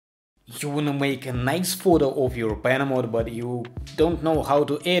you wanna make a nice photo of your pen mod, but you don't know how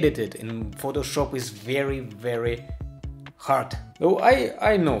to edit it, and Photoshop is very hard. Though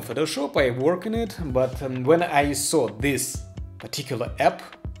I know Photoshop, I work in it, but when I saw this particular app,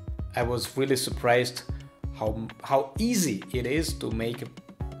 I was really surprised how easy it is to make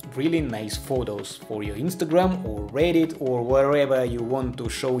really nice photos for your Instagram or Reddit or wherever you want to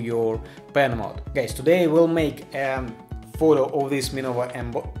show your pen mod. Guys, today we'll make a photo of this Minova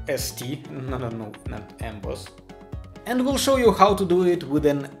ST, not emboss, and we'll show you how to do it with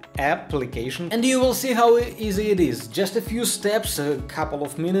an application, and you will see how easy it is. Just a few steps, a couple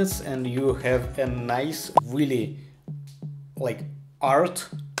of minutes, and you have a nice, really like art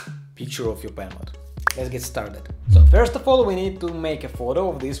picture of your pen mod. Let's get started. So first of all, we need to make a photo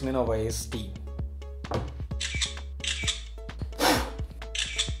of this Minova ST.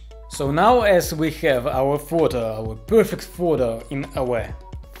 So now, as we have our photo, our perfect photo in our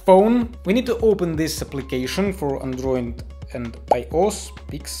phone, we need to open this application for Android and iOS,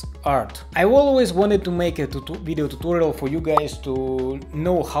 PicsArt. I always wanted to make a video tutorial for you guys to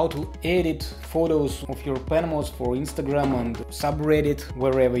know how to edit photos of your pen mods for Instagram and subreddit,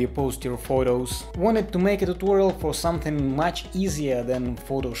 wherever you post your photos. Wanted to make a tutorial for something much easier than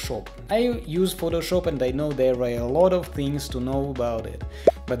Photoshop. I use Photoshop and I know there are a lot of things to know about it.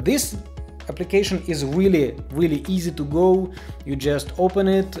 But this application is really easy to go. You just open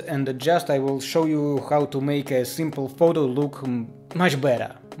it and adjust. I will show you how to make a simple photo look much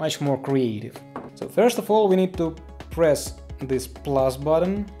better, much more creative. So first of all, we need to press this plus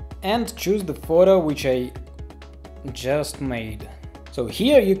button and choose the photo which I just made. So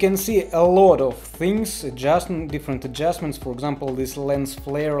here you can see a lot of things, different adjustments. For example, this lens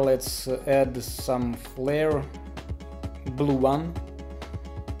flare, let's add some flare, blue one.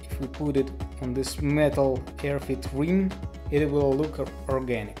 We put it on this metal airfit ring, it will look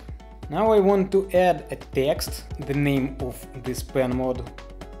organic. Now I want to add a text, the name of this pen mod,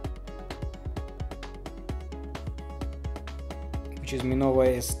 which is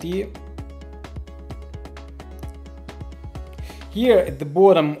Minova ST. Here at the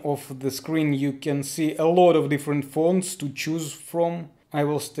bottom of the screen you can see a lot of different fonts to choose from. I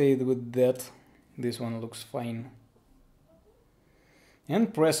will stay with that, this one looks fine.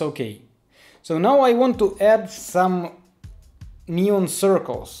 And press OK. So now I want to add some neon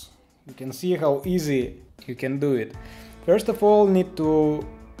circles. You can see how easy you can do it. First of all, need to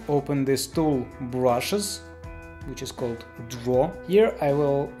open this tool brushes, which is called draw. Here I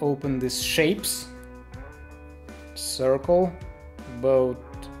will open this shapes, circle, about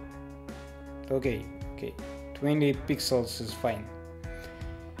 20 pixels is fine.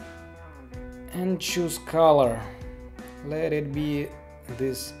 And choose color. Let it be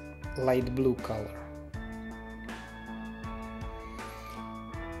this light blue color.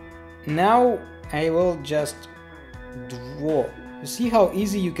 Now I will just draw. You see how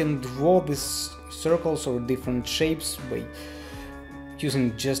easy you can draw these circles or different shapes by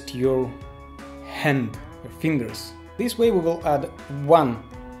using just your hand, your fingers. This way we will add one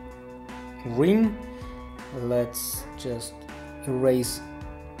ring. Let's just erase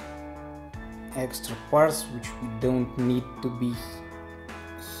extra parts which we don't need to be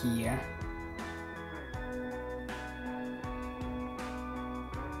here.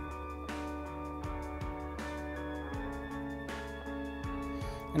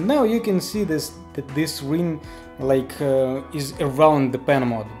 And now you can see that this ring is around the pen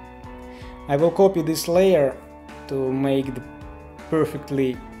mod. I will copy this layer to make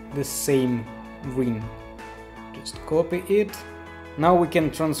perfectly the same ring. Just copy it. Now we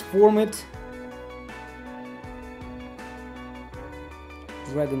can transform it.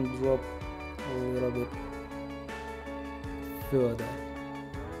 Drag and drop a little bit further.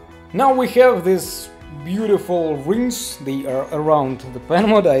 Now we have these beautiful rings. They are around the pen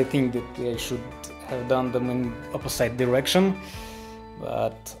mod. I think that I should have done them in opposite direction.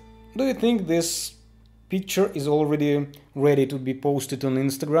 But do you think this picture is already ready to be posted on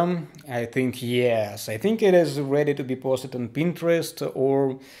Instagram? I think yes. I think it is ready to be posted on Pinterest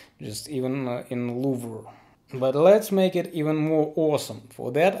or just even in Louvre. But let's make it even more awesome.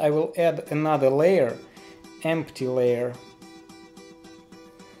 For that I will add another layer, empty layer.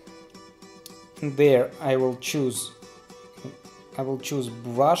 And there I will choose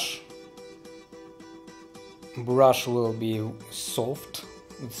brush. Brush will be soft,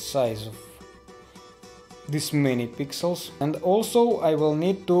 with size of this many pixels. And also I will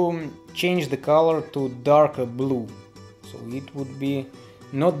need to change the color to darker blue. So it would be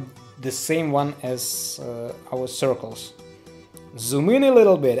not the same one as our circles. Zoom in a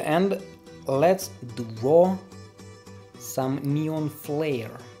little bit and let's draw some neon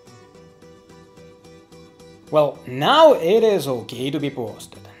flare. Well, now it is okay to be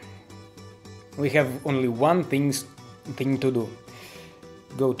posted. We have only one thing to do.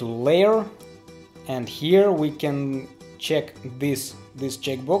 Go to layer, and here we can check this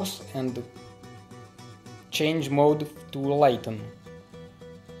checkbox and change mode to lighten.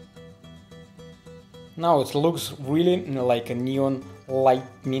 Now it looks really like a neon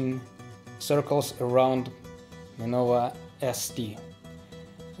lightning circles around Minova ST.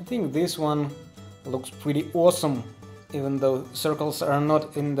 I think this one looks pretty awesome, even though circles are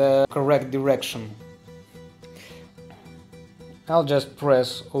not in the correct direction. I'll just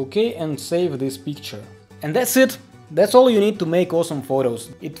press OK and save this picture. And that's it! That's all you need to make awesome photos.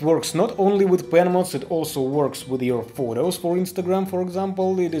 It works not only with pen mods, it also works with your photos for Instagram, for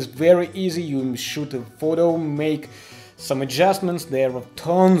example. It is very easy. You shoot a photo, make some adjustments. There are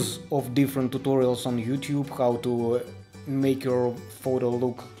tons of different tutorials on YouTube how to make your photo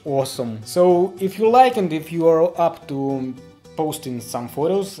look awesome. So if you like and if you are up to posting some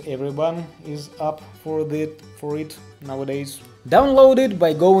photos, everyone is up for it nowadays. Download it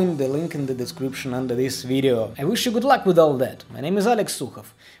by going the link in the description under this video. I wish you good luck with all that. My name is Alex Sukhov.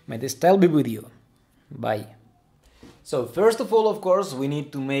 May the style be with you. Bye. So first of all, of course, we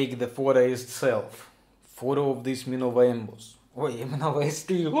need to make the photo itself. Photo of this Minova emboss. Minova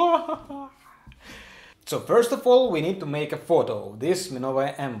ST. So first of all, we need to make a photo of this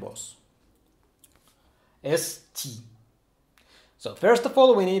Minova emboss. ST. So first of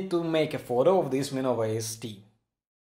all, we need to make a photo of this Minova ST.